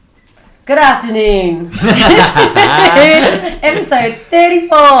Good afternoon. Episode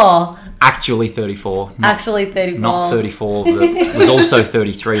 34. Actually 34. Actually 34. Not 34. It was also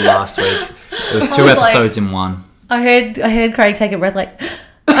 33 last week. It was two episodes in one. I heard Craig take a breath like...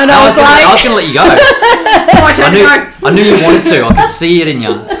 And I was going to let you go. I knew you wanted to. I could see it in you.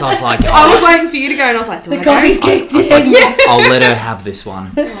 So I was like... I was waiting for you to go and I was like, do I go? I was like, I'll let her have this one.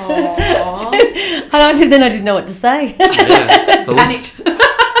 And then I didn't know what to say. Yeah.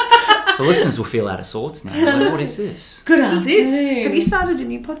 The listeners will feel out of sorts now. Like, what is this? Good What is this? afternoon. Have you started a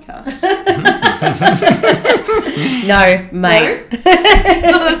new podcast? No, mate. No,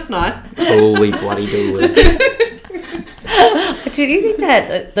 that's nice. Holy bloody dooly. Do you think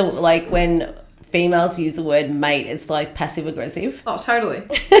that when females use the word mate, it's like passive aggressive? Oh, totally.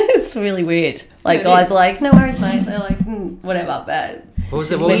 It's really weird. Like it guys is. are like, no worries, mate. They're like, whatever. But What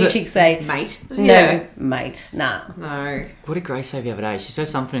was it? when chicks say, Mate. no, Yeah. mate, nah. No. What did Grace say the other day? She said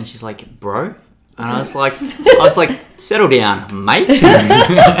something and she's like, bro? And I was like, settle down, mate.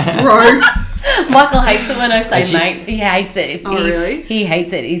 Bro. Michael hates it when I say Is he- mate. He hates it. Really? He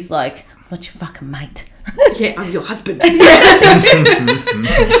hates it. He's like, what's your fucking mate? Yeah, I'm your husband.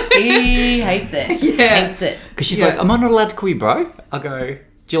 He hates it. Yeah. Hates it. Because she's Yeah. like, am I not allowed to call you bro? I go, do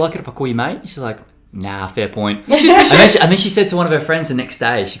you like it if I call you mate? She's like, nah, fair point. And then she said to one of her friends the next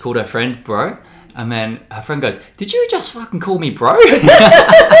day, she called her friend bro. And then her friend goes, did you just fucking call me bro?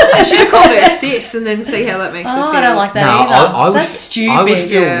 I should have called her sis and then see how that makes her feel. I don't like that No, either. That's stupid. I would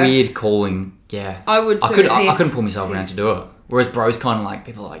feel Yeah. weird calling, yeah. I would too. I couldn't pull myself Sis. around to do it. Whereas bro's kind of like,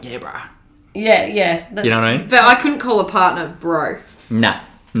 people are like, yeah, bro. Yeah. You know what I mean? But I couldn't call a partner bro. Nah.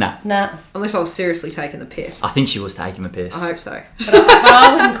 Nah. Unless I was seriously taking the piss. I think she was taking the piss. I hope so. But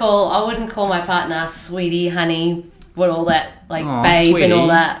I wouldn't call my partner sweetie, honey, what all that, like Aw, babe sweetie. and all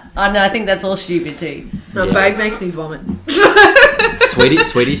that. I think that's all stupid too. No, Yeah. babe makes me vomit.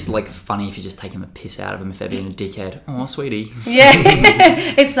 Sweetie's like funny if you just taking the piss out of them if they're being a dickhead. Oh, sweetie. Yeah.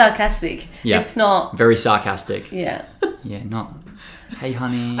 It's sarcastic. Yeah. It's not. Very sarcastic. Yeah. Yeah, not, hey,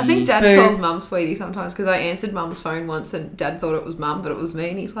 honey. I think Dad Boo. calls Mum sweetie sometimes because I answered Mum's phone once and Dad thought it was Mum, but it was me,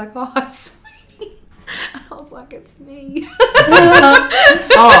 and he's like, "Oh, sweetie," and I was like, "It's me."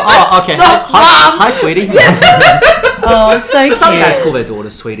 Oh, okay. Hi, sweetie. Oh, it's so Some dads cute. call their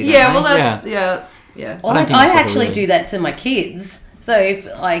daughters sweetie. don't Yeah, they? well, that's yeah. Well, I don't think I that's like a actually really- do that to my kids. So if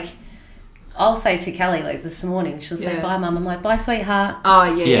I'll say to Kelly like this morning, she'll say Yeah. bye, mum. I'm like, bye, sweetheart. Oh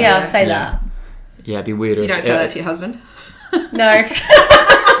yeah. Yeah, I'll say Yeah. that. It'd be weird You if don't say that to your husband. No.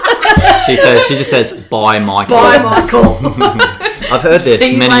 she just says bye, Michael. Bye, Michael. I've heard this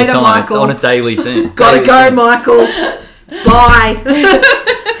See you many later, times Michael. on a daily thing. Gotta Daily go, thing. Michael. Bye.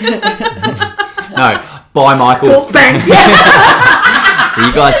 No, bye, Michael. Bang. So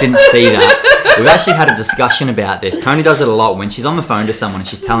you guys didn't see that. We've actually had a discussion about this. Tony does it a lot when she's on the phone to someone and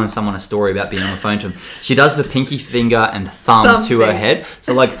she's telling someone a story about being on the phone to them. She does the pinky finger and thumb to her thing. head.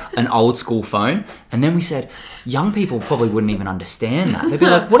 So like an old school phone. And then we said, young people probably wouldn't even understand that. They'd be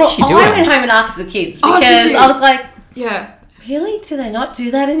like, what is she doing? I went home and asked the kids Oh, because did you? I was like, Yeah. really? Do they not do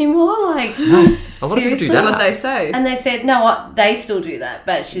that anymore? Like, No, a lot of people do Seriously? That's what that. they say. and they said, no, what? They still do that,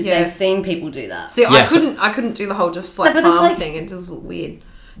 but Yeah. they've seen people do that. See, Yeah, I couldn't do the whole just flat No, but it's palm like- thing. It just looked weird.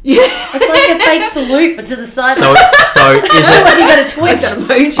 Yeah. It's like a fake salute, but to the side. So is like it? you got a Like twitch. that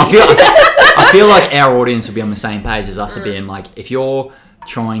emoji. I feel like our audience will be on the same page as us, of being like, if you're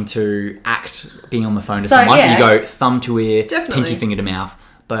trying to act being on the phone to So, someone, yeah. you go thumb to ear, Definitely. pinky finger to mouth.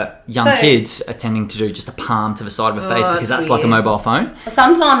 But young So- kids are tending to do just a palm to the side of a face because that's that's like a weird. mobile phone.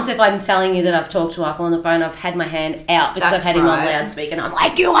 Sometimes if I'm telling you that I've talked to Michael on the phone, I've had my hand out because That's I've had him on right. loudspeaker, and I'm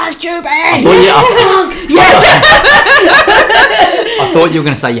like, you are stupid. I thought you were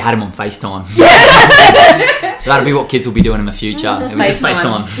going to say you had him on FaceTime. So that'll be what kids will be doing in the future. It was just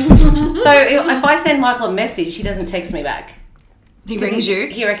FaceTime. FaceTime. So if I send Michael a message, he doesn't text me back. He rings you.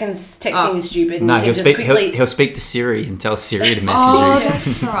 He reckons texting Oh. is stupid. And No, he he'll just speak. quickly. He'll speak to Siri and tell Siri to message Oh, you.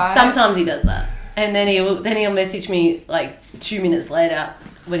 that's right. Sometimes he does that, and then he'll message me like 2 minutes later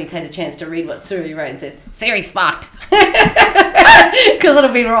when he's had a chance to read what Siri wrote and says, "Siri's fucked," because it'll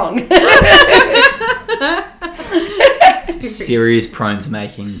be wrong. Siri is prone to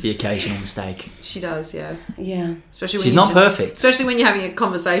making the occasional mistake. She does, yeah. Yeah. Especially when She's you not just- perfect. Especially when you're having a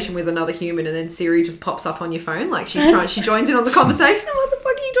conversation with another human and then Siri just pops up on your phone. Like she joins in on the conversation. What the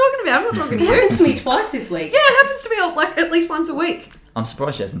fuck are you talking about? I'm not talking to It you. happened to me twice this week. Yeah, it happens to me like at least once a week. I'm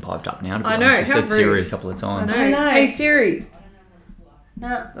surprised she hasn't piped up now. To be I know, honest. We've how said Siri rude. a couple of times. I know. Hey Siri.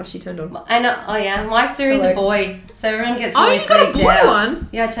 No. Oh, she turned on. I know. Oh yeah, my Siri's Hello. a boy, so everyone gets Oh, really you got a freaked boy out. one?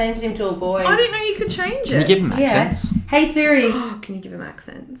 Yeah, I changed him to a boy. I didn't know you could change Can you it. give him accents? Hey Siri. Can you give him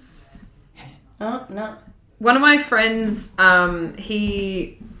accents? Oh no. One of my friends,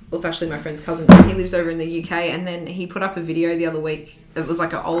 he well, it's actually my friend's cousin. He lives over in the UK, and then he put up a video the other week. It was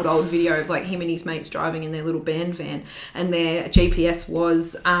like an old video of like him and his mates driving in their little band van, and their GPS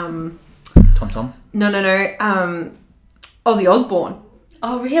was TomTom. No. Ozzy Osbourne.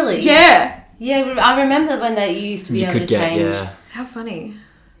 Oh, really? Yeah. Yeah, I remember when that used to be able to change. Yeah. How funny.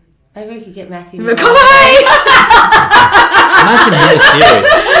 Maybe we could get Matthew. McConaughey! Imagine him as Siri.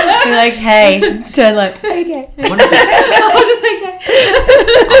 Be like, hey, turn left. Okay. I'll just okay.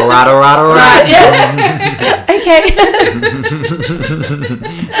 Alright. Yeah. Okay.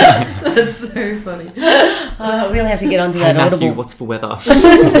 That's so funny. We'll have to get onto Hey that Matthew, audible. what's the weather?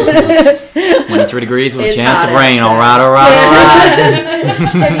 23 degrees with It's a chance of hard, rain. so- Alright.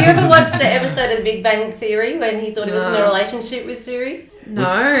 Have you ever watched the episode of The Big Bang Theory when he thought he was in a relationship with Siri? No,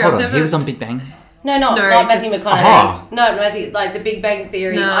 Hold I've on, never. he was on Big Bang. No, not Matthew just- McConaughey. Aha. No, Matthew, like The Big Bang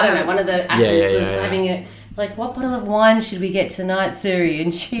Theory. No, I don't know. One of the actors Yeah. was having a like, what bottle of wine should we get tonight, Siri?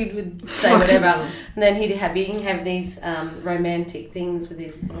 And she would say whatever, and then he'd have these romantic things with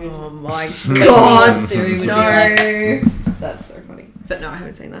his. Oh my God, god, Siri would be no. That's so funny. But no, I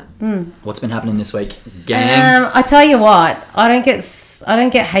haven't seen that. What's been happening this week, gang? I tell you what, I don't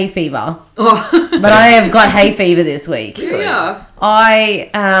get hay fever, Oh, but I have got hay fever this week. yeah. I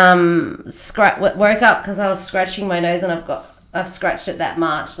woke up because I was scratching my nose, and I've scratched it that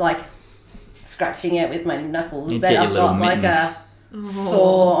much, like scratching it with my knuckles. You'd That get your I've little got like mittens. a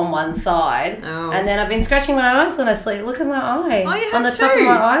sore on one side, Oh. and then I've been scratching my eyes when I sleep. Look at my eye Oh, you on the have top of too?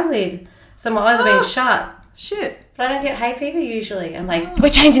 my eyelid, so my eyes are being shut. Shit. But I don't get hay fever usually. I'm like, we're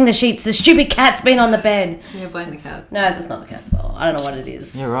changing the sheets. The stupid cat's been on the bed. Yeah, blame the cat. No, it's not the cat's fault. I don't know what it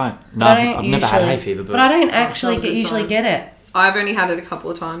is. Yeah, right. No, I don't I've never had hay usually- fever, but I don't not a actually good usually time. get it. I've only had it a couple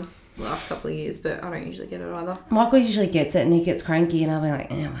of times the last couple of years, but I don't usually get it either. Michael usually gets it, and he gets cranky, and I'll be like,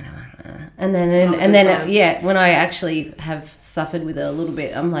 yeah, whatever. And then, It's not a good time. when I actually have suffered with it a little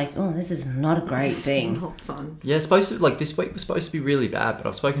bit, I'm like, oh, this is not a great It's thing. not fun. Yeah, it's supposed to, like, this week was supposed to be really bad, but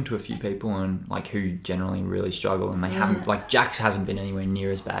I've spoken to a few people and like who generally really struggle, and they haven't, like, Jax hasn't been anywhere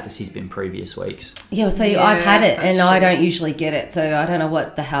near as bad as he's been previous weeks. Yeah, so Yeah, I've had it, that's and I true. don't usually get it, so I don't know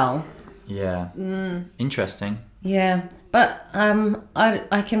what the hell. Yeah. Interesting. Yeah, but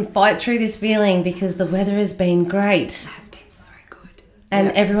I can fight through this feeling because the weather has been great. It has been so good.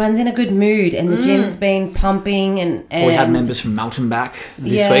 And everyone's in a good mood, and the gym's been pumping, and We had members from Melton back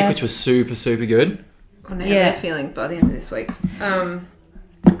this week, which was super, super good. I know Yeah. how they're feeling by the end of this week.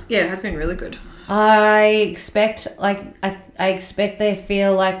 Yeah, it has been really good. I expect they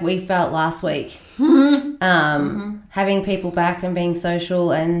feel like we felt last week. Having people back and being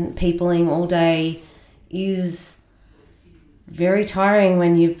social and peopling all day is very tiring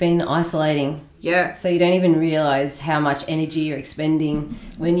when you've been isolating. Yeah. So you don't even realise how much energy you're expending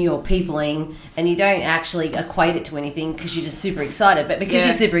when you're peopling, and you don't actually equate it to anything because you're just super excited. But because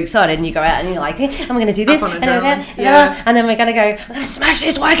you're super excited and you go out and you're like, hey, I'm going to do this, Up on and I'm adrenaline. and then we're going to go, I'm going to smash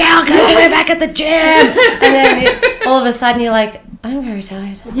this workout because we're back at the gym. And then all of a sudden you're like, I'm very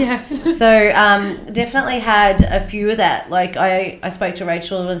tired. Yeah. So definitely had a few of that. Like I spoke to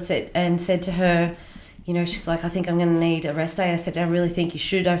Rachel and said to her, you know, she's like, I think I'm going to need a rest day. I said, I really think you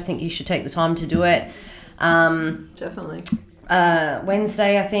should. I think you should take the time to do it. Definitely.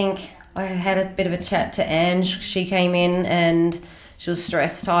 Wednesday, I think I had a bit of a chat to Ange. She came in and she was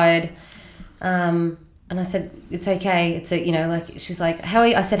stressed, tired. And I said, it's okay. It's a, you know, like, she's like, how are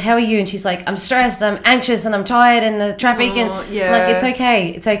you? I said, how are you? And she's like, I'm stressed, I'm anxious, and I'm tired, and the traffic. And I'm like, it's okay.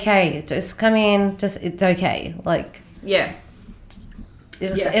 It's okay. Just come in. It's okay. Like, Yeah.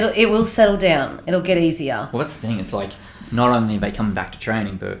 it will settle down. It'll get easier. Well, that's the thing. It's like, not only are they coming back to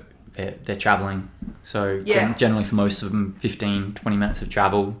training, but they're travelling. So generally for most of them, 15, 20 minutes of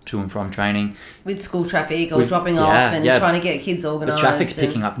travel to and from training. With school traffic or dropping off and trying to get kids organised. The traffic's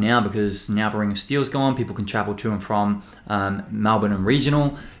picking up now because now the Ring of Steel's gone. People can travel to and from Melbourne and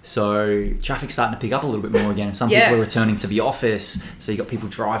regional. So traffic's starting to pick up a little bit more again. And some people are returning to the office. So you got people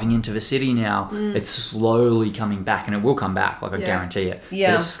driving into the city now. It's slowly coming back, and it will come back, like I guarantee it.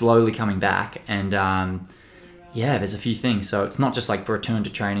 Yeah. But it's slowly coming back. And there's a few things. So it's not just like the return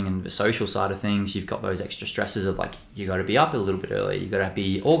to training and the social side of things. You've got those extra stresses of like, you got to be up a little bit early. You got to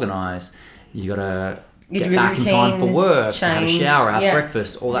be organised. You got to get back in time for work, to have a shower, have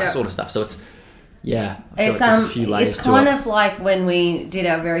breakfast, all that sort of stuff. So it's, I feel like there's a few layers it's to kind it. of like when we did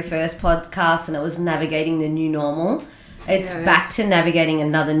our very first podcast and it was navigating the new normal. It's back to navigating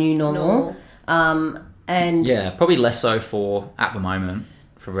another new normal. And probably less so for at the moment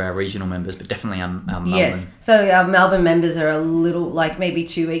for our regional members, but definitely our Melbourne. yes, so our Melbourne members are a little, like maybe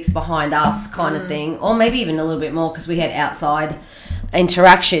 2 weeks behind us kind of thing, or maybe even a little bit more because we had outside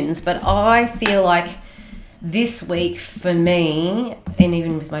interactions. But I feel like this week for me, and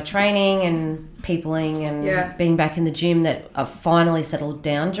even with my training and peopling and being back in the gym, that I've finally settled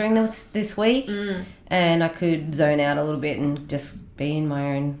down during this week, and I could zone out a little bit and just be in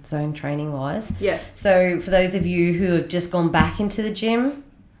my own zone training wise. Yeah. So for those of you who have just gone back into the gym,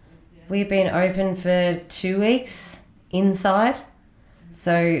 we've been open for 2 weeks inside.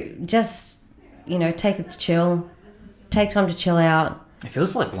 So just, take time to chill out. It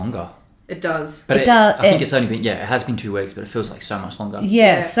feels like longer. It does. But it does. I think it's only been, it has been 2 weeks, but it feels like so much longer.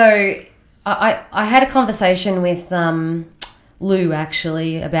 Yeah. So I had a conversation with Lou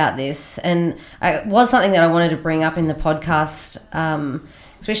actually about this, and it was something that I wanted to bring up in the podcast,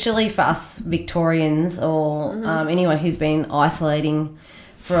 especially for us Victorians or anyone who's been isolating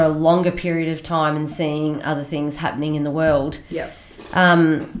for a longer period of time and seeing other things happening in the world. Yeah.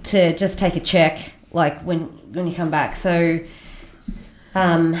 To just take a check, like when you come back. So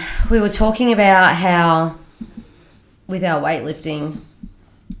we were talking about how with our weightlifting,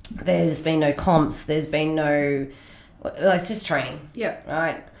 there's been no comps, there's been no, it's just training. Yeah.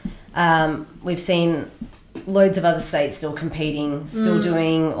 Right. We've seen loads of other states still competing, still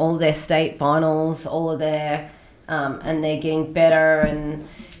doing all their state finals, all of their, and they're getting better and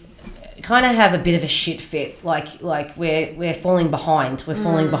kind of have a bit of a shit fit. Like we're falling behind. We're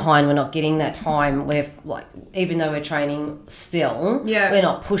falling behind. We're not getting that time. We're like, even though we're training still, we're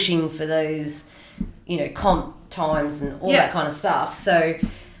not pushing for those, comp times and all that kind of stuff. So,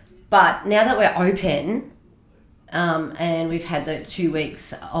 but now that we're open, and we've had the 2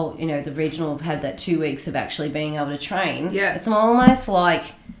 weeks, the regional have had that 2 weeks of actually being able to train. Yeah. It's almost like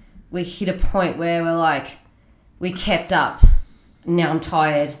we hit a point where we're like, we kept up. Now I'm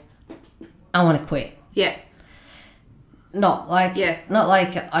tired. I want to quit. Yeah. Not like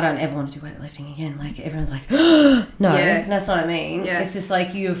I don't ever want to do weightlifting again. Like everyone's like, no, that's not what I mean. Yeah. It's just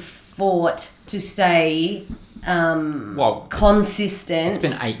like you've fought to stay consistent.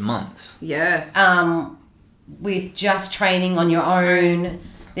 It's been 8 months. Yeah. With just training on your own.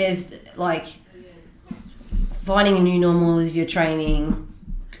 There's like finding a new normal with your training,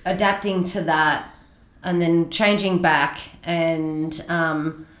 adapting to that, and then changing back and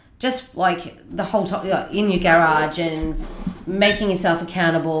just like the whole time, like in your garage and making yourself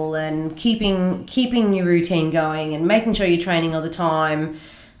accountable and keeping your routine going and making sure you're training all the time.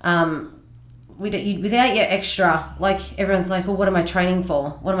 Without your extra, like everyone's like, well, what am I training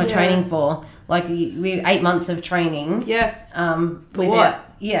for? What am I training for? Like we 8 months of training. Yeah. For what?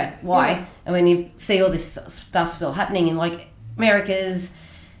 Yeah. Why? Yeah. And when you see all this stuff all happening in like America's,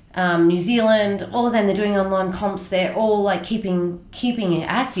 New Zealand, all of them, they're doing online comps. They're all like keeping it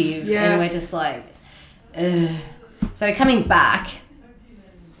active, and we're just like, ugh. So coming back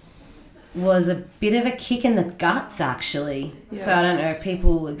was a bit of a kick in the guts, actually. Yeah. So I don't know if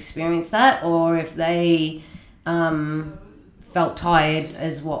people experience that or if they felt tired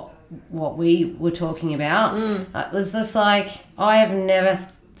as what we were talking about. It was just like, I have never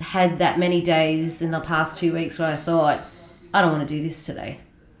had that many days in the past 2 weeks where I thought, I don't want to do this today.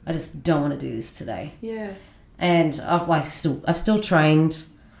 I just don't want to do this today. Yeah. And I've still trained.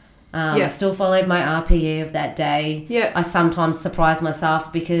 I still followed my RPE of that day. Yeah. I sometimes surprise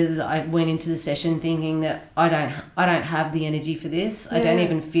myself because I went into the session thinking that I don't have the energy for this. Yeah. I don't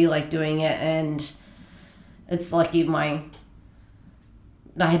even feel like doing it, and it's like I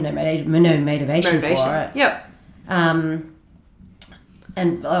had no motivation for it. Yep. And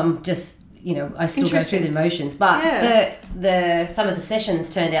just, I still go through the motions, but the some of the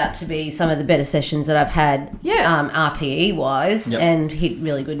sessions turned out to be some of the better sessions that I've had, RPE wise, and hit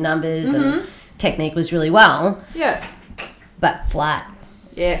really good numbers, and technique was really well. Yeah. But flat.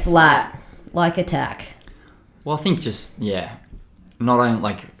 Yeah. Flat. Like attack. Well, I think just, not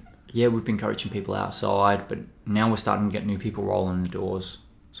only we've been coaching people outside, but now we're starting to get new people rolling the doors.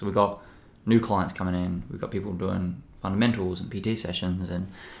 So we've got new clients coming in. We've got people doing fundamentals and PT sessions,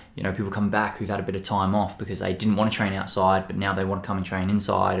 and people come back who've had a bit of time off because they didn't want to train outside, but now they want to come and train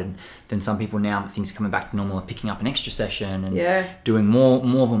inside. And then some people, now that things are coming back to normal, are picking up an extra session and doing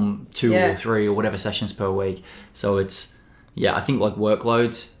more of them, 2 or 3 or whatever sessions per week. So it's, I think like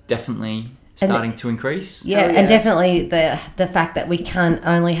workloads definitely starting to increase. And definitely the fact that we can't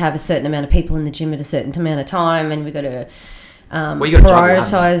only have a certain amount of people in the gym at a certain amount of time, and we've got to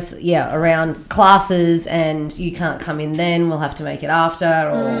prioritize around classes, and you can't come in then, we'll have to make it after,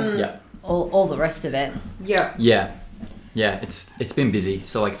 or all the rest of it. It's been busy.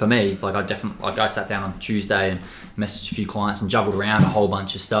 So like for me, I sat down on Tuesday and messaged a few clients and juggled around a whole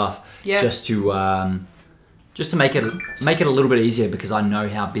bunch of stuff just to just to make it a little bit easier, because I know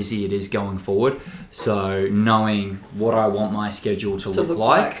how busy it is going forward. So knowing what I want my schedule to look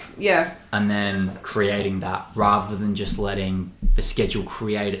like, yeah, and then creating that rather than just letting the schedule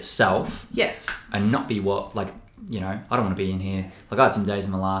create itself. Yes. And not be what, like, you know, I don't want to be in here. Like, I had some days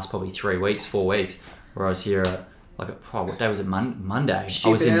in the last probably 4 weeks where I was here at, like, what day was it? Monday.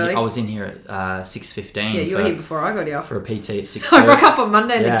 Early. I was in here at 6:15. Yeah, you were here before I got here. For a PT at 6:30. I woke up on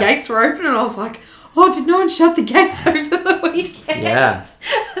Monday and the gates were open, and I was like, oh, did no one shut the gates over the weekend? Yeah.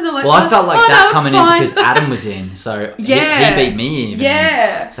 And they're like, well, I felt like that coming fine. in because Adam was in. So he beat me even.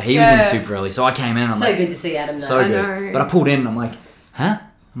 Yeah. So he was in super early. So I came in and I'm So like... good to see Adam, though. So I good. know. But I pulled in and I'm like, huh?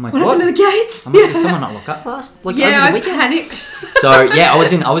 I'm like, what happened to the gates? I'm like, did someone not lock up last? Like, over the I weekend? panicked. So yeah, I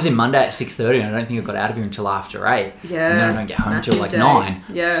was in Monday at 6:30, and I don't think I got out of here until after 8. Yeah. And then I don't get home until like day. 9.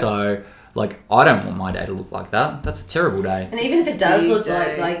 Yeah. So like, I don't want my day to look like that. That's a terrible day. And even if it does look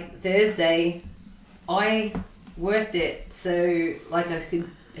day. like Thursday, I worked it so like I could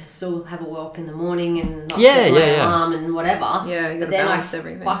still have a walk in the morning and not set my alarm and whatever. Yeah, you got but to then balance I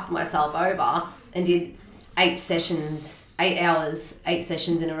everything. fucked myself over and did 8 hours, 8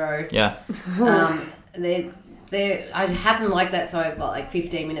 sessions in a row. Yeah. I happen like that, so I've got like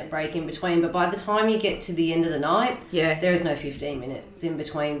 15-minute break in between. But by the time you get to the end of the night, there is no 15 minutes in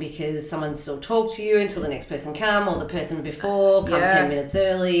between, because someone still talk to you until the next person come, or the person before comes 10 minutes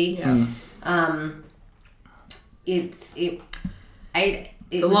early. Yeah. It's a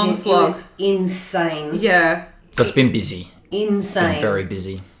long slog. It was insane. Yeah. So it's been busy. Insane. Been very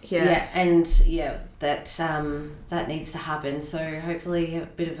busy. Yeah, and that needs to happen. So hopefully a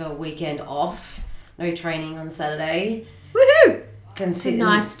bit of a weekend off. No training on Saturday. Woohoo! It's a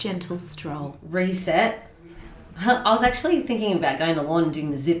nice gentle stroll. Reset. I was actually thinking about going to lawn and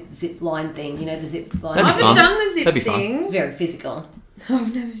doing the zip line thing. You know, the zip line. That'd I be haven't fun. done the zip That'd be thing. It's very physical.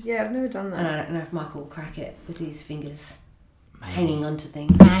 I've never done that. And I don't know if Michael will crack it with his fingers Maybe. hanging onto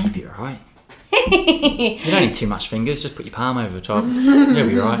things. You'll be alright. You don't need too much fingers, just put your palm over the top. You'll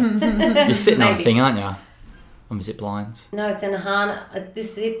be alright. You're sitting on the thing, aren't you? On zip lines. No, it's in a harness. The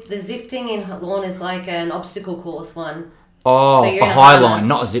zip thing in lawn is like an obstacle course one. Oh, So you're for in a high harness. line,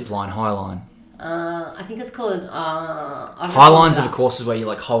 not a zip line, high line. I think it's called... High lines are the courses where you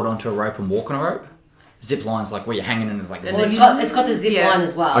like hold onto a rope and walk on a rope. Zip lines like where you're hanging and there's like... Well, zips. it's got the zip line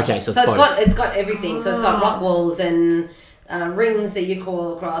as well. Okay, so it's got both. it's got everything. So it's got rock walls and rings that you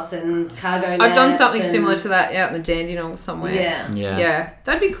crawl across and cargo nets. I've done something and- similar to that out in the Dandenong somewhere. Yeah. Yeah,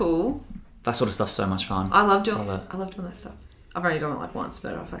 that'd be cool. That sort of stuff's so much fun. I love doing Love it. that stuff. I've only done it like once,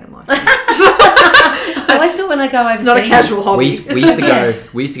 but I fucking like it. I always do it when I go overseas. It's not a casual hobby. We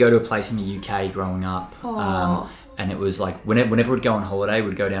used to go to a place in the UK growing up, and it was like whenever we'd go on holiday,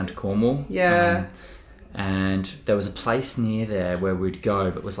 we'd go down to Cornwall. Yeah. And there was a place near there where we'd go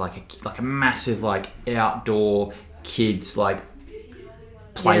that was like a massive like outdoor kids like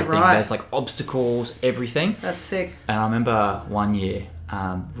play thing. right. There's like obstacles, everything. That's sick. And I remember one year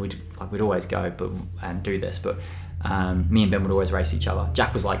we'd always go and do this, but me and Ben would always race each other.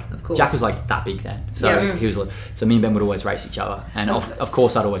 Jack was like that big then, so he was like, so me and Ben would always race each other, and of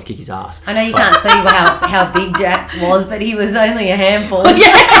course I'd always kick his ass. I know you can't see how big Jack was, but he was only a handful.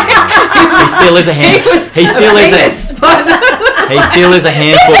 He still is a handful. He still is a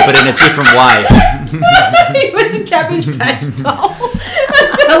handful, but in a different way. He was a Cabbage Patch doll.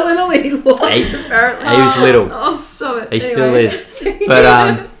 That's how little he was, apparently. He was little. Oh, stop it. He still is.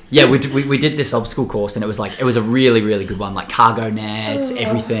 But yeah, we did this obstacle course, and it was a really, really good one, like cargo nets,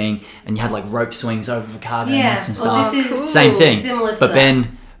 everything, and you had like rope swings over the cargo nets and stuff. This is Same thing. similar to But that.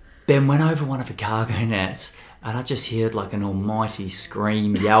 Ben went over one of the cargo nets, and I just heard like an almighty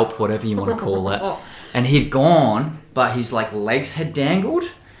scream, yelp, whatever you want to call it. And he'd gone, but his like legs had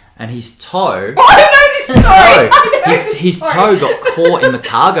dangled, and his toe. His toe got caught in the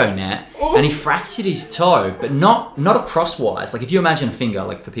cargo net, and he fractured his toe, but not crosswise. Like if you imagine a finger,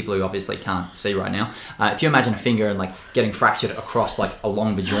 like for people who obviously can't see right now, if you imagine a finger and like getting fractured across like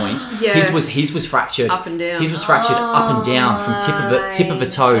along the joint, his was fractured Up and down. His was fractured up and down from tip of the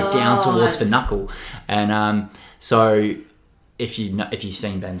toe down towards the knuckle, and so. If you've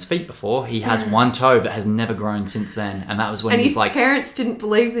seen Ben's feet before, he has one toe that has never grown since then, and that was when And he was his like, parents didn't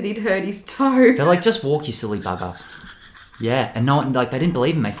believe that he'd hurt his toe. they're like, just walk, you silly bugger. Yeah, and no one, like, they didn't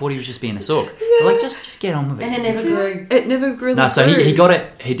believe him. They thought he was just being a sook. They're like, just get on with it. And it never grew. It never grew. No, so he got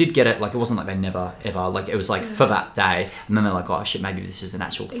it. He did get it. Like, it wasn't like they never ever. Like, it was like for that day, and then they're like, oh shit, maybe this is an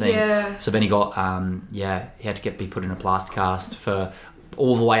actual thing. Yeah. So then he got he had to be put in a plaster cast for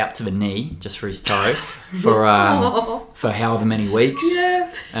all the way up to the knee, just for his toe, for however many weeks.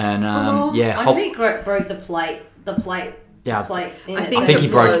 Yeah. And I think he broke the plate Yeah, plate. I think I think it he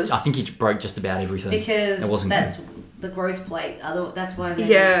broke. was- I think he broke just about everything. because it wasn't that's good. the growth plate. That's why.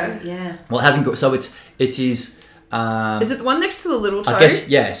 Yeah. Well, it hasn't got. So it's his. Is it the one next to the little toe? I guess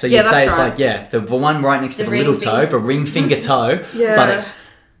yeah. So Yeah, you'd say that's it's right. like the one right next to The the little ring toe, finger. the ring finger toe. Yeah. But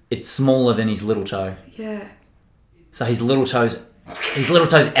it's smaller than his little toe. Yeah. So his little toes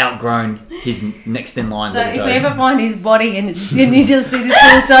outgrown his next in line So little if toe. we ever find his body and you just see this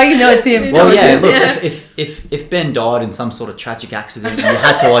little toe, you know it's him. Well, yeah. him, Look, yeah. if Ben died in some sort of tragic accident and you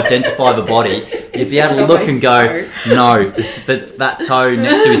had to identify the body, you'd be able to Tell look by and his go, toe. no, that toe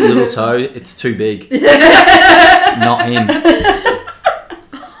next to his little toe, it's too big. Not him.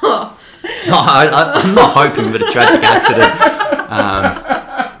 No, I'm not hoping that a tragic accident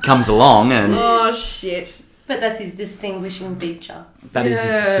comes along, and Oh shit. But that's his distinguishing feature. that is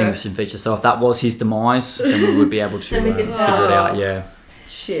his Yeah. distinguishing feature. So if that was his demise, then we would be able to Then we could figure tell. it out. Yeah.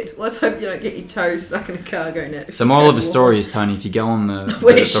 Shit. Let's hope you don't get your toes stuck in a cargo net. So moral of the story is, Tony, if you go on the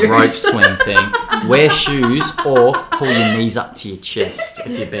Wear shoes. rope swing thing, wear shoes or pull your knees up to your chest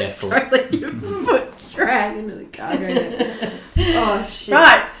if you're barefoot. Don't let your foot drag into the cargo net. Oh shit.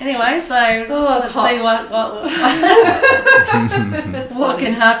 Right. Anyway, so Oh, it's let's see what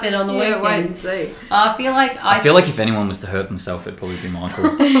can happen on the Yeah, weekend. wait and see. I feel like I feel like if anyone was to hurt themselves, it'd probably be Michael.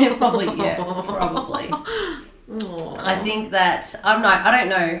 probably. Aw. I think that I don't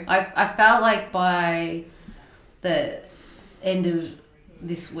know. I felt like by the end of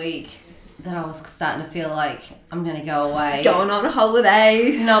this week that I was starting to feel like I'm going to go away. Going on a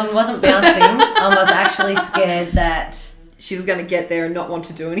holiday. No, I wasn't bouncing. I was actually scared that She was going to get there and not want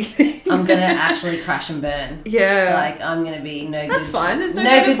to do anything. I'm going to actually crash and burn. Yeah. Like, I'm going to be no good. That's fine. There's no No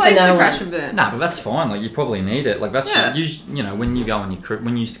better good for place no to one. crash and burn. Nah, but that's fine. Like you probably need it. Like that's Yeah. you know when you go on your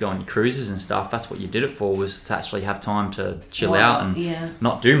when you used to go on your cruises and stuff. That's what you did it for, was to actually have time to chill Well, out and yeah.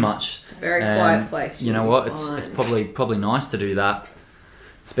 not do much. It's a very And quiet place. You know You'll what? be It's fine. probably nice to do that.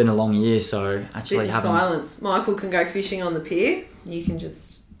 It's been a long year, so Sit actually in having silence. Michael can go fishing on the pier. You can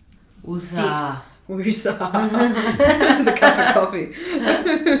just Woozah. woosah. Have a cup of coffee.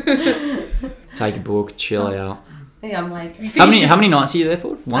 take a book, chill out. Yeah, I'm like... How many nights are you there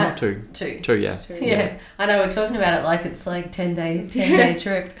for? One or two? Two. Two, yeah. Yeah. I know, we're talking about it like it's like 10-day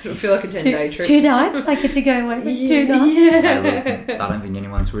trip. It'll feel like a 10-day trip. 2 nights? I get to go away for 2 nights? Hey, look, I don't think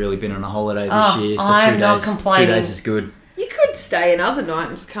anyone's really been on a holiday this Oh, year, so I'm 2 not days. complaining. 2 days is good. You could stay another night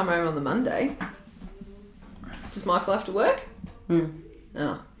and just come home on the Monday. Does Michael have to work?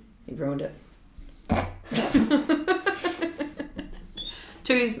 Oh, he ruined it.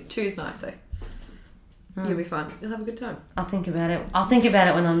 Two is nice though. You'll be fine. You'll have a good time. I'll think about it. I'll think about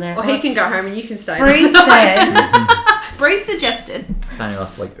it when I'm there. Or he can go home and you can stay. Bree another night. said Bree suggested. Only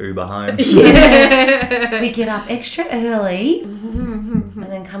have to like Uber home. Yeah. we get up extra early and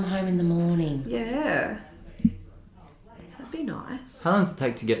then come home in the morning. Yeah. That'd be nice. How long does it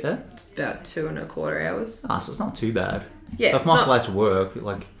take to get there? It's about 2.25 hours. Ah, so it's not too bad. Yeah, So if it's Michael not. had to work,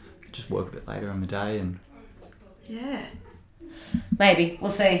 like just work a bit later in the day, and Yeah. Maybe.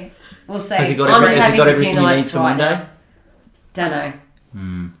 We'll see. We'll see. has he got, I'm every, just has he happy got for 2 everything he nights needs for right Monday? now. Don't know.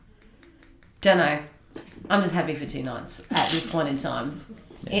 Hmm. Don't know. I'm just happy for 2 nights at this point in time.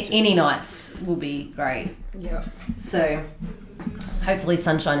 Any nights will be great. Yeah. So, hopefully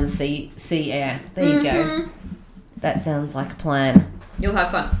sunshine and sea air. There you go. That sounds like a plan. You'll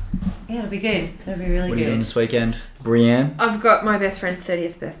have fun. Yeah, it'll be good. It'll be really What are you doing good. this weekend, Brienne? I've got my best friend's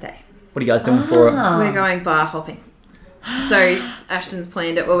 30th birthday. What are you guys doing for it? Ah. We're going bar hopping. So Ashton's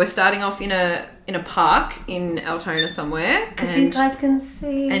planned it. Well, we're starting off in a park in Altona somewhere, Because you and guys can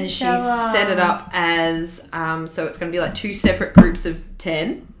see and each she's other. set it up as so it's going to be like 2 separate groups of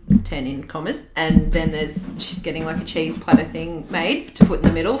 10 in commas, and then she's getting like a cheese platter thing made to put in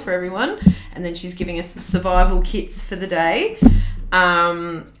the middle for everyone, and then she's giving us survival kits for the day.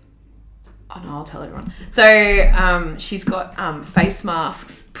 Oh no, I'll tell everyone. So she's got face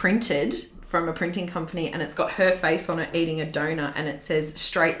masks printed from a printing company, and it's got her face on it eating a donut, and it says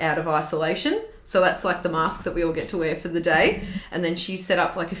straight out of isolation. So that's like the mask that we all get to wear for the day. And then she's set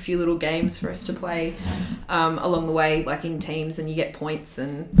up like a few little games for us to play along the way, like in teams, and you get points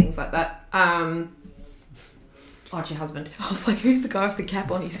and things like that. Oh, it's your husband. I was like, who's the guy with the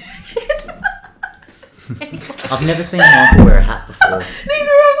cap on his head? I've never seen Michael wear a hat before. Neither have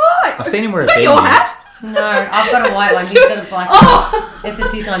I. I've seen him wear a Is that beanie. your hat? No, I've got a white one. It's He's a got a black Oh. one. It's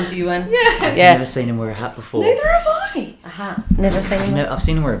a 2 times U one. Yeah. I've Yeah. never seen him wear a hat before. Neither have I. Aha. Never seen him. I've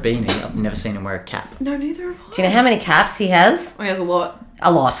seen him wear a beanie. I've never seen him wear a cap. No, neither have I. Do you know how many caps he has? Oh, he has a lot.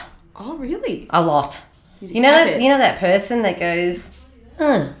 A lot. Oh, really? A lot. He's a You know cathead. that? You know that person that goes,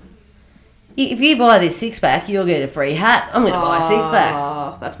 if you buy this 6-pack, you'll get a free hat. I'm going to buy a 6-pack.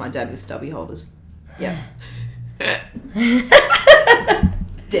 Oh, that's my dad with stubby holders. Yeah.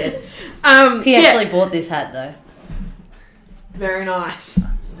 Dead. He actually bought this hat though. Very nice.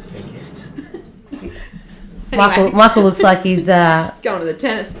 Michael looks like he's Going to the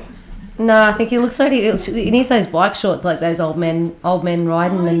tennis. no, I think he looks like he needs those bike shorts like those old men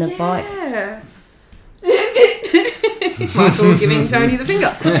riding in the bike. Yeah. Michael giving Tony the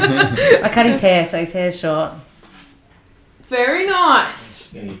finger. I cut his hair, so his hair's short. Very nice.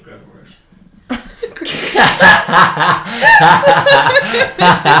 Just gonna need gravel brush.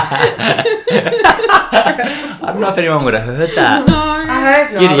 I don't know if anyone would have heard that. No. I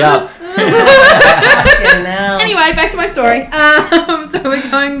hope not. Giddy up. Fucking hell. Anyway, back to my story. So we're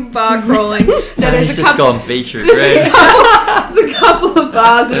going bar crawling. Tony's just gone beetroot There's red. a couple of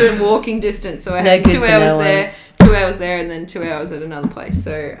bars that are in walking distance. So I had No good 2 for hours no one. there, 2 hours there, and then 2 hours at another place.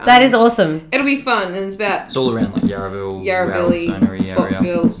 So That is awesome. it'll be fun. And it's about It's all around like Yarraville, Yarraville,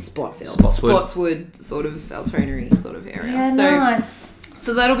 area. Spotswood, sort of Altonery sort of area. Yeah, so, nice.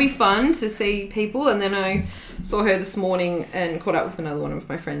 So that'll be fun to see people. And then I saw her this morning and caught up with another one of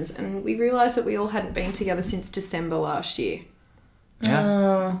my friends, and we realised that we all hadn't been together since December last year. Yeah.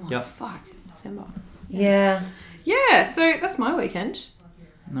 Oh, Yep. Fuck, December. yeah. Yeah, so that's my weekend.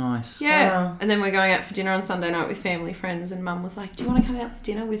 Nice. Yeah. Wow. And then we're going out for dinner on Sunday night with family friends, and Mum was like, do you want to come out for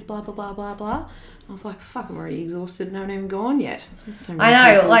dinner with blah, blah, blah, blah, blah? I was like, fuck, I'm already exhausted and I haven't even gone yet. There's so many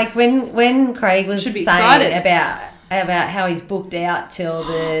I know, people. like when Craig was Should be saying excited. about how he's booked out till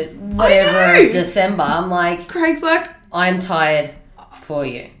the whatever know. December, I'm like, Craig's like, I'm tired for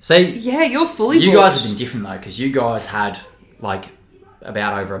you. See, yeah, you're fully you booked. guys have been different though, because you guys had like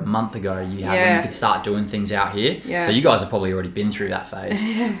about over a month ago you had when Yeah. you could start doing things out here. Yeah. So you guys have probably already been through that phase.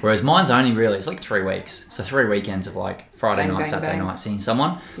 Whereas mine's only really, it's like 3 weeks. So 3 weekends of like Friday Bang, night, bang, Saturday bang. night seeing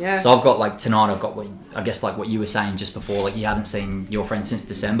someone. Yeah. So I've got like tonight I've got what I guess like what you were saying just before, like you haven't seen your friends since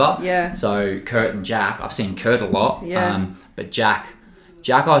December. Yeah. So Kurt and Jack, I've seen Kurt a lot. Yeah. But Jack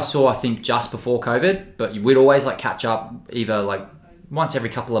I saw I think just before COVID, but we'd always like catch up either like once every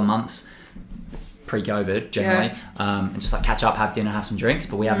couple of months pre-COVID generally, and just like catch up, have dinner, have some drinks,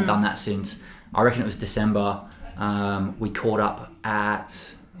 but we haven't done that since I reckon it was December. We caught up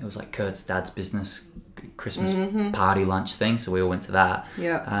at, it was like Kurt's dad's business Christmas party lunch thing, so we all went to that.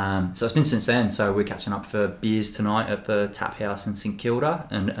 Yeah. So it's been since then, so we're catching up for beers tonight at the Tap House in St Kilda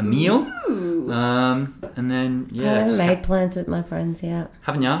and a meal. And then I yeah, haven't just made plans with my friends yet.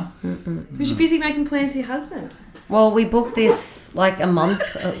 haven't ya? Because you're busy making plans with your husband. Well, we booked this like a month,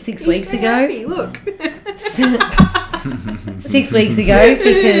 6 weeks so ago. happy, look. 6 weeks ago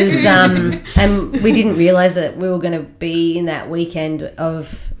because and we didn't realise that we were going to be in that weekend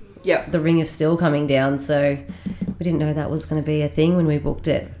of Yep. the Ring of Steel coming down, so we didn't know that was going to be a thing when we booked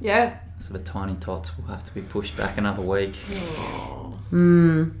it. Yeah. So the tiny tots will have to be pushed back another week. Oh,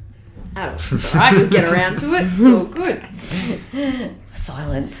 it's alright, we'll get around to it. It's all good.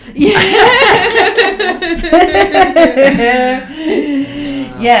 Silence. Yeah.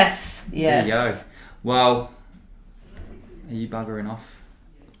 Yes. There Yes. you go. Well, are you buggering off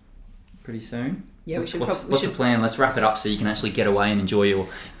pretty soon? Yeah, we should What's probably... the plan? Let's wrap it up so you can actually get away and enjoy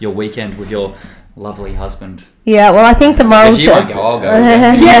your weekend with your lovely husband. Yeah. Well, I think the moral If you won't to go, I'll go.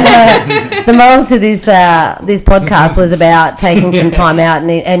 the moral to this this podcast was about taking some time out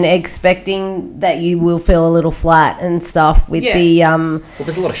and expecting that you will feel a little flat and stuff with the Well,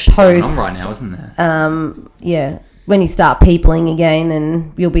 there's a lot of shit going on Post- right now, isn't there? yeah. When you start peopling again,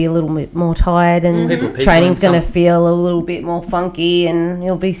 and you'll be a little bit more tired, and People training's peopling, going to feel a little bit more funky, and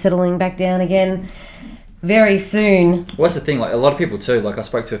you'll be settling back down again very soon. What's the thing? Like a lot of people too. Like I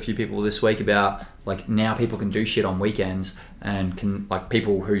spoke to a few people this week about like now people can do shit on weekends, and can like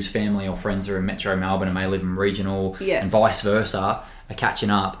people whose family or friends are in Metro Melbourne and may live in regional, Yes. and vice versa, are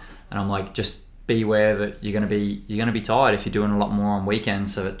catching up. And I'm like, just be aware that you're gonna be tired if you're doing a lot more on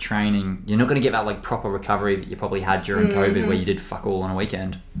weekends. So that training, you're not gonna get that like proper recovery that you probably had during COVID, where you did fuck all on a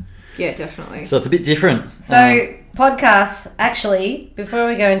weekend. Yeah, definitely. So it's a bit different. So podcasts, actually, before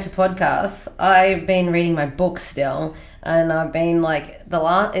we go into podcasts, I've been reading my book still, and I've been like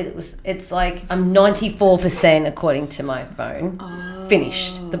it's like I'm 94% according to my phone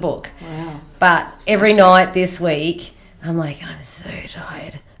finished the book. Wow. But every night this week, I'm like, I'm so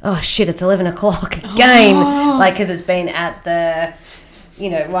tired. Oh shit, it's 11 o'clock again. Like, because it's been at the,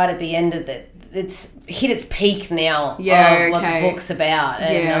 right at the end of the, it's hit its peak now Yeah, of what the okay. book's about.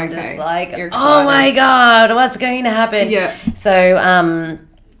 And Yeah, I'm okay. just like, You're oh excited. my God, what's going to happen? Yeah. So,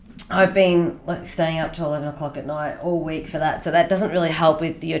 I've been like staying up till 11 o'clock at night all week for that. So that doesn't really help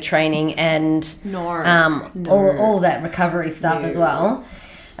with your training and all that recovery stuff as well.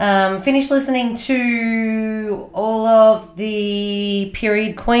 Finished listening to all of the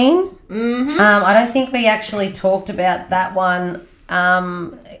Period Queen I don't think we actually talked about that one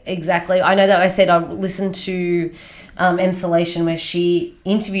exactly. I know that I said I listened to Emsolation where she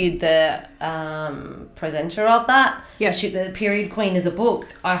interviewed the presenter of that. Yeah. The Period Queen is a book.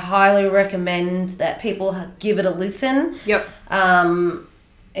 I highly recommend that people give it a listen. Yep.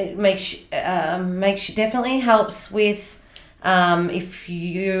 It makes you definitely helps with if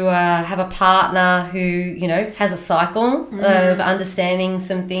you have a partner who has a cycle of understanding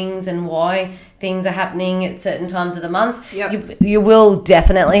some things and why things are happening at certain times of the month. Yep. You will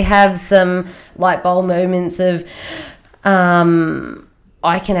definitely have some light bulb moments of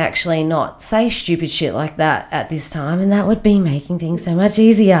I can actually not say stupid shit like that at this time, and that would be making things so much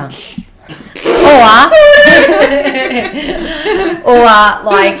easier. Or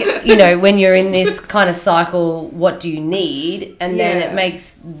like, when you're in this kind of cycle, what do you need? And then it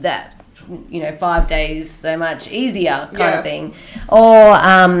makes that, 5 days so much easier kind of thing. Or,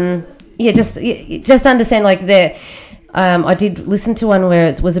 just understand like I did listen to one where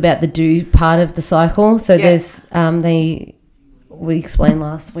it was about the do part of the cycle. So there's, we explained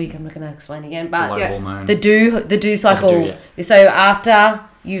last week, I'm not going to explain again, but the do cycle. So after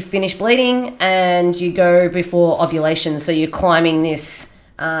you finish bleeding and you go before ovulation, so you're climbing this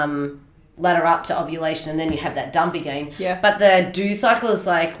ladder up to ovulation, and then you have that dump again. But the do cycle is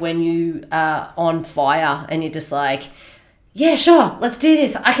like when you are on fire and you're just like, yeah, sure, let's do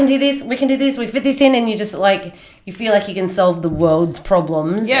this, I can do this, we can do this, we fit this in, and you just like, you feel like you can solve the world's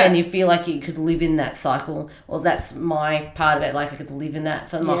problems, and you feel like you could live in that cycle. Well, that's my part of it, like I could live in that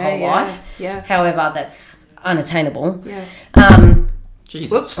for my whole life. However, that's unattainable. Jesus.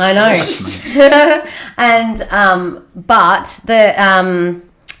 Whoops. I know. And but the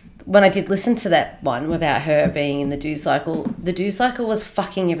when I did listen to that one about her being in the do cycle was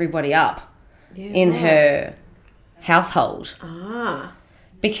fucking everybody up in her household.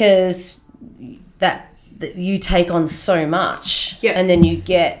 Because that you take on so much, and then you're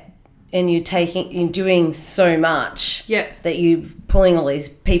doing so much that you're pulling all these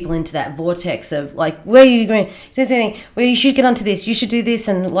people into that vortex of like, where are you going? Well, you should get onto this, you should do this,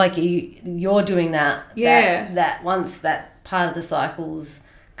 and like you're doing that. That once that part of the cycles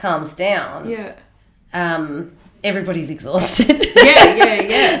calms down, everybody's exhausted.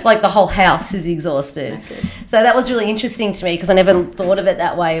 Like the whole house is exhausted. Okay. So that was really interesting to me because I never thought of it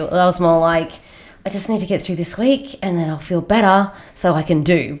that way. I was more like, I just need to get through this week and then I'll feel better so I can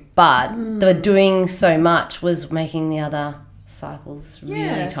do. But the doing so much was making the other cycles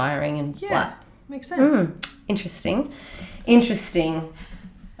really tiring and flat. Makes sense. Interesting.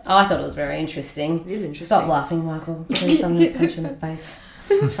 Oh, I thought it was very interesting. It is interesting. Stop laughing, Michael. Please, I'm going to punch you in the face.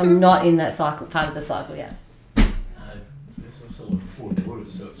 I'm not in that cycle, part of the cycle yet. There's also like 4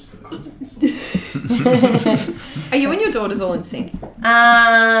 daughters, so it's the constant. Are you and your daughters all in sync?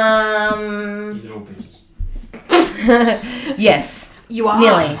 Either all bitches. Yes. You are?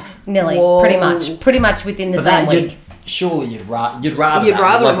 Nearly. Whoa. Pretty much within the same week. Surely you'd rather You'd that.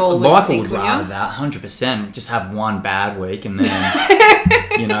 rather like, them all in Michael sync, would wouldn't rather you? that, 100%. Just have one bad week and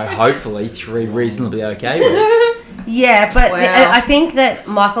then, hopefully 3 reasonably okay weeks. Yeah, but I think that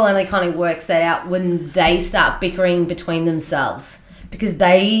Michael only kind of works that out when they start bickering between themselves because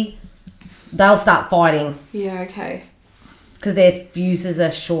they'll start fighting. Yeah, okay. Because their fuses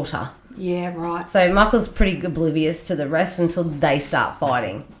are shorter. Yeah, right. So Michael's pretty oblivious to the rest until they start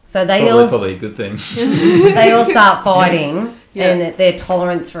fighting. So they Probably a good thing. they all start fighting, and that their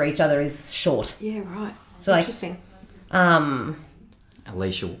tolerance for each other is short. Yeah, right. So interesting.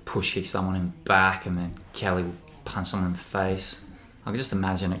 Alicia will push kick someone in the back, and then Kelly will punch someone in the face. I can just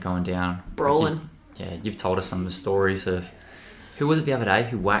imagine it going down. Brawling. You've told us some of the stories of who was it the other day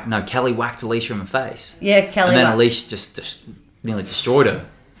who whacked? No, Kelly whacked Alicia in the face. Yeah, Kelly. And then Alicia just nearly destroyed her.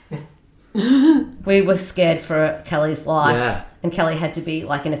 We were scared for Kelly's life. Yeah. And Kelly had to be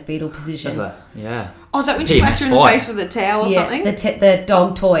like in a fetal position. Yeah. Oh, is that when she whacked her in the face with a towel or something? The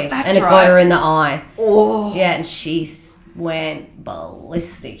dog toy. That's and it right. got her in the eye. Oh. Yeah, and she went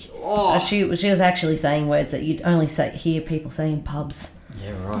ballistic. Oh. She was actually saying words that you'd only hear people say in pubs.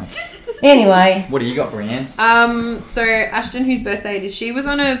 Yeah, right. Anyway. What do you got, Brienne? So Ashton, whose birthday it is, she was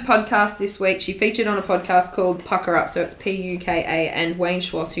on a podcast this week. She featured on a podcast called Pucker Up, so it's Puka, and Wayne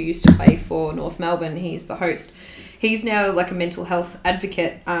Schwartz, who used to play for North Melbourne, he's the host. He's now like a mental health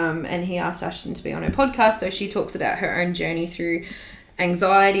advocate, and he asked Ashton to be on her podcast, so she talks about her own journey through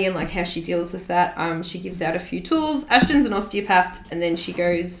anxiety and like how she deals with that. She gives out a few tools. Ashton's an osteopath, and then she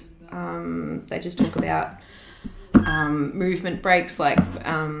goes, they just talk about movement breaks, like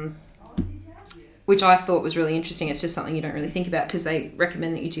which I thought was really interesting. It's just something you don't really think about because they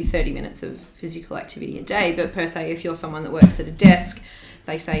recommend that you do 30 minutes of physical activity a day, but per se if you're someone that works at a desk,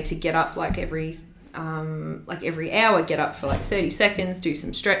 they say to get up like every hour, get up for like 30 seconds, do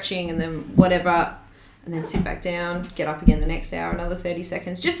some stretching, and then whatever, and then sit back down, get up again the next hour, another 30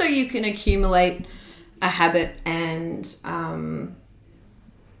 seconds, just so you can accumulate a habit and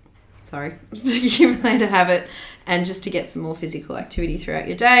accumulate a habit and just to get some more physical activity throughout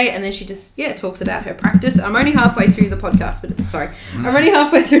your day. And then she just talks about her practice. I'm only halfway through the podcast, but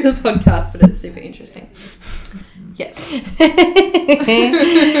it's super interesting. Yes.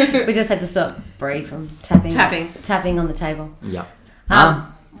 We just had to stop Brie from tapping on the table. Yeah.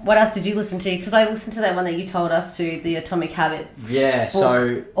 What else did you listen to? Because I listened to that one that you told us to, the Atomic Habits. Yeah.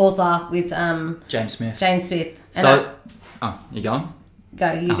 So author with James Smith. And you going?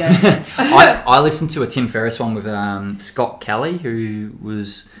 You go. I listened to a Tim Ferriss one with Scott Kelly,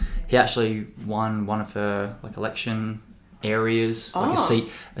 he actually won one of the like election areas, like a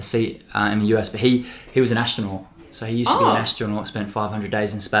seat in the US. But he was an astronaut. So he used to be an astronaut, spent 500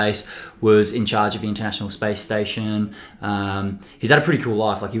 days in space, was in charge of the International Space Station. He's had a pretty cool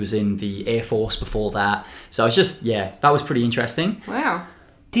life. Like he was in the Air Force before that. So it's just, that was pretty interesting. Wow.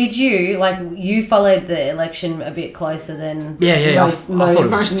 Did you followed the election a bit closer than most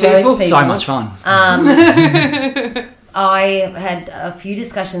people? So much fun. I had a few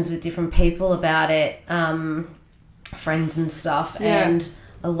discussions with different people about it, friends and stuff, and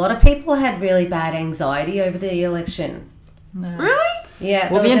a lot of people had really bad anxiety over the election. No. Really?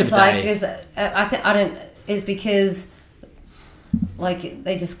 Yeah. Well, at the end of the day, is because like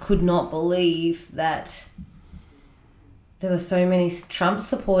they just could not believe that there were so many Trump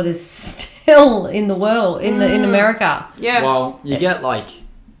supporters still in the world, in America. Yeah. Well, you get like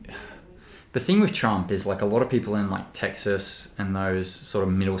the thing with Trump is like a lot of people in like Texas and those sort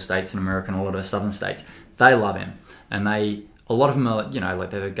of middle states in America and a lot of the southern states, they love him, and a lot of them are,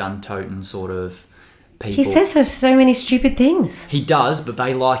 like they're gun-toting sort of people. He says so many stupid things. He does, but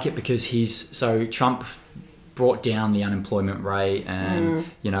they like it because Trump brought down the unemployment rate and,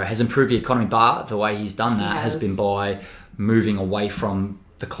 has improved the economy. But the way he's done that has been by moving away from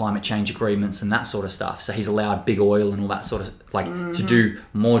the climate change agreements and that sort of stuff. So he's allowed big oil and all that sort of, to do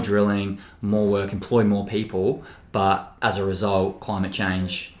more drilling, more work, employ more people. But as a result, climate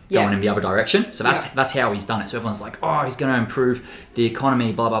change going in the other direction. So that's how he's done it. So everyone's like, oh, he's going to improve the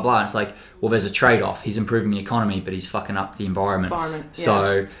economy, blah, blah, blah. And it's like, well, there's a trade-off. He's improving the economy, but he's fucking up the environment.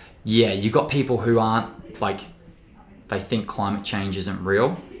 So, you got people who aren't, they think climate change isn't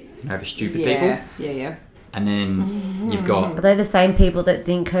real. The stupid people. Yeah. And then you've got... Are they the same people that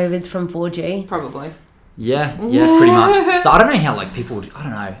think COVID's from 4G? Probably. Yeah, pretty much. So I don't know how, people... I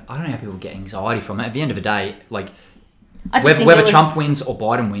don't know how people get anxiety from it. At the end of the day, whether Trump wins or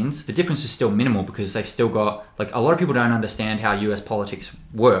Biden wins, the difference is still minimal because they've still got... a lot of people don't understand how US politics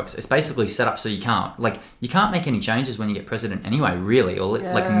works. It's basically set up so you can't... you can't make any changes when you get president anyway, really, or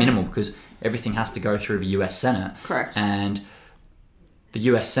minimal, because everything has to go through the US Senate. Correct. And the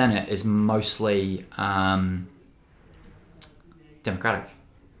US Senate is mostly Democratic.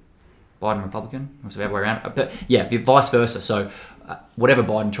 Biden Republican, or the other way around. But the vice versa. So whatever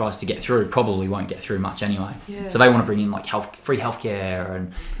Biden tries to get through probably won't get through much anyway. Yeah. So they want to bring in free healthcare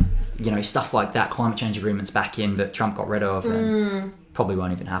and stuff like that, climate change agreements back in that Trump got rid of, and probably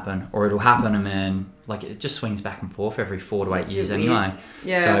won't even happen, or it'll happen and then it just swings back and forth every 4 to 8 years anyway.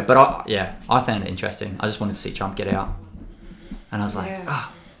 Yeah. So, but I found it interesting. I just wanted to see Trump get out, and I was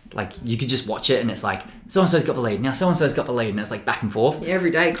like, you could just watch it and it's like, so-and-so's got the lead, now so-and-so's got the lead, and it's back and forth. Yeah,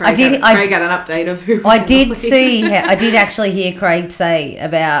 every day Craig got an update of who was I did actually hear Craig say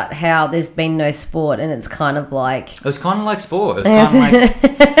about how there's been no sport, and it's kind of like... It was kind of like sport. It was kind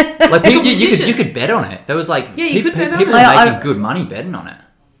of like people, you could bet on it. There was you could bet on it. People were making good money betting on it.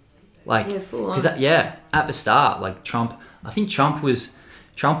 Full on. At the start, Trump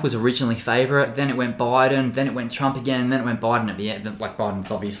was originally favourite, then it went Biden, then it went Trump again, and then it went Biden at the end.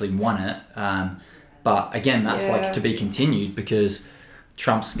 Biden's obviously won it. But again, that's to be continued because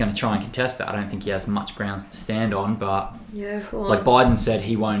Trump's going to try and contest it. I don't think he has much grounds to stand on, but Biden said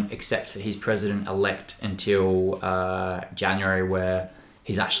he won't accept that he's president-elect until January, where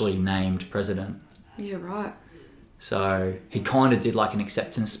he's actually named president. Yeah, right. So he kind of did an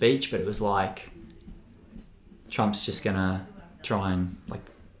acceptance speech, but it was Trump's just going to try and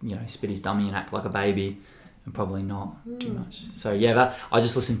spit his dummy and act like a baby, and probably not too much. So I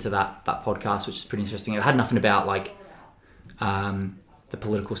just listened to that podcast, which is pretty interesting. It had nothing about the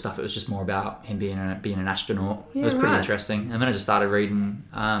political stuff. It was just more about him being an astronaut. It was pretty interesting. And then I just started reading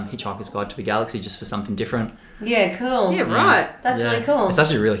Hitchhiker's Guide to the Galaxy just for something different. Yeah, cool. Yeah, right. That's really cool. It's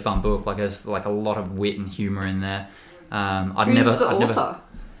actually a really fun book. There's a lot of wit and humour in there. Who's the author?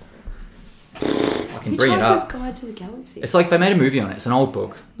 I can bring it Hitchhiker's up. Guide to the Galaxy. It's like they made a movie on it. It's an old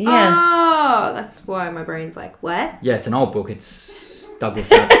book. Yeah. Oh, that's why my brain's like, what? Yeah, it's an old book. It's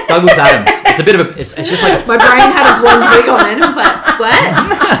Douglas Adams. It's a bit of a. It's just like My brain had a blonde wig on it and I was like,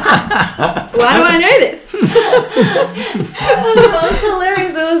 what? Why do I know this? That was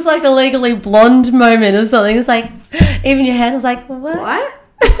hilarious. It was like a Legally Blonde moment or something. It's like, even your hand was like, what? What?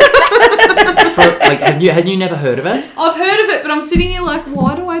 like had you never heard of it? I've heard of it, but I'm sitting here like,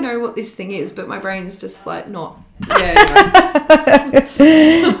 why do I know what this thing is? But my brain's just like not. Yeah.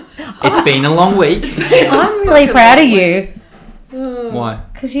 Anyway. It's been a long week. I'm really proud of you Why?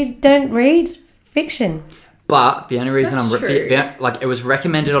 because you don't read fiction. But the only reason That's true. like it was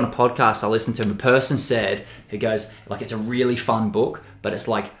recommended on a podcast I listened to. The person said, who goes like, it's a really fun book, but it's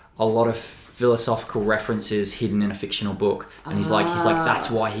like a lot of philosophical references hidden in a fictional book, and he's like that's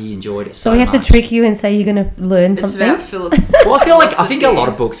why he enjoyed it so So we have much. to trick you and say you're going to learn It's something. about philosophy. Well, I think a lot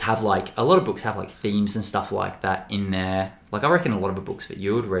of books have like themes and stuff like that in there. Like I reckon a lot of the books that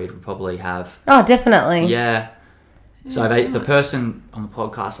you would read would probably have. Oh, definitely. Yeah. So the person on the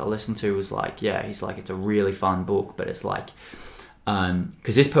podcast I listened to was like, yeah, he's like, it's a really fun book, but it's like,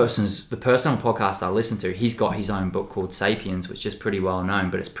 because the person on the podcast I listened to, he's got his own book called Sapiens, which is pretty well known,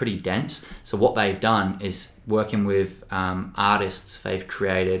 but it's pretty dense. So what they've done is working with artists, they've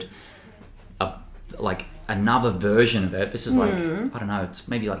created another version of it. This is like, I don't know, it's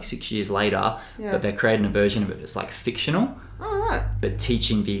maybe like 6 years later, but they're creating a version of it that's like fictional, but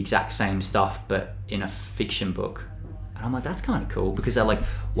teaching the exact same stuff, but in a fiction book. And I'm like, that's kind of cool, because they're like,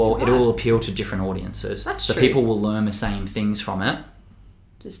 well, it'll appeal to different audiences. That's so true. people will learn the same things from it,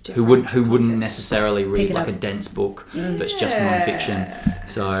 Just who wouldn't context. necessarily read Pick it like up. a dense book that's just non-fiction.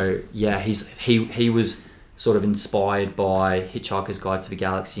 So yeah, he was sort of inspired by Hitchhiker's Guide to the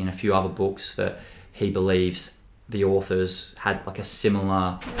Galaxy and a few other books that he believes the authors had like a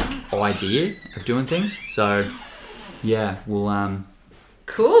similar idea of doing things. So yeah, we'll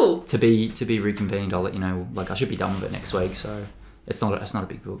Cool. to be reconvened. I'll let you know. Like I should be done with it next week, so it's not a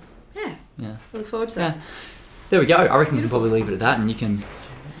big book. Yeah. Look forward to that. Yeah, there we go. I reckon we can probably leave it at that, and you can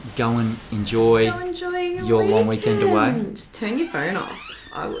go and enjoy. Go enjoy your long weekend away. Turn your phone off.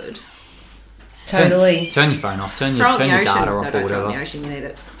 I would. Totally. Turn your phone off. Turn Throw your it in the ocean. data No, off or don't throw it in the whatever. ocean. You need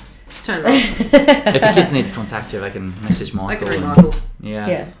it. Just turn it off. If your kids need to contact you, they can message I Michael. can ring and- Michael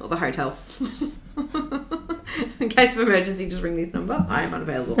Yeah. or the hotel. In case of emergency, just ring this number. I am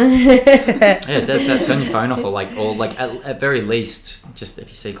unavailable. Yeah, that's that. Turn your phone off, or at very least, just if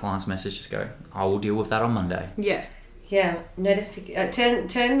you see clients' message, just go, I will deal with that on Monday. Yeah. Yeah.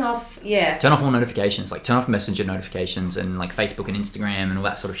 Turn off. Yeah. Turn off all notifications, like turn off messenger notifications and like Facebook and Instagram and all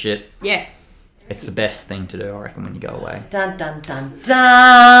that sort of shit. Yeah. It's the best thing to do, I reckon, when you go away. Dun dun dun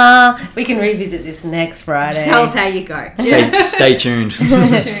dun. We can revisit this next Friday. Tell us how you go. Stay tuned.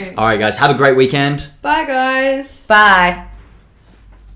 All right, guys, have a great weekend. Bye, guys. Bye.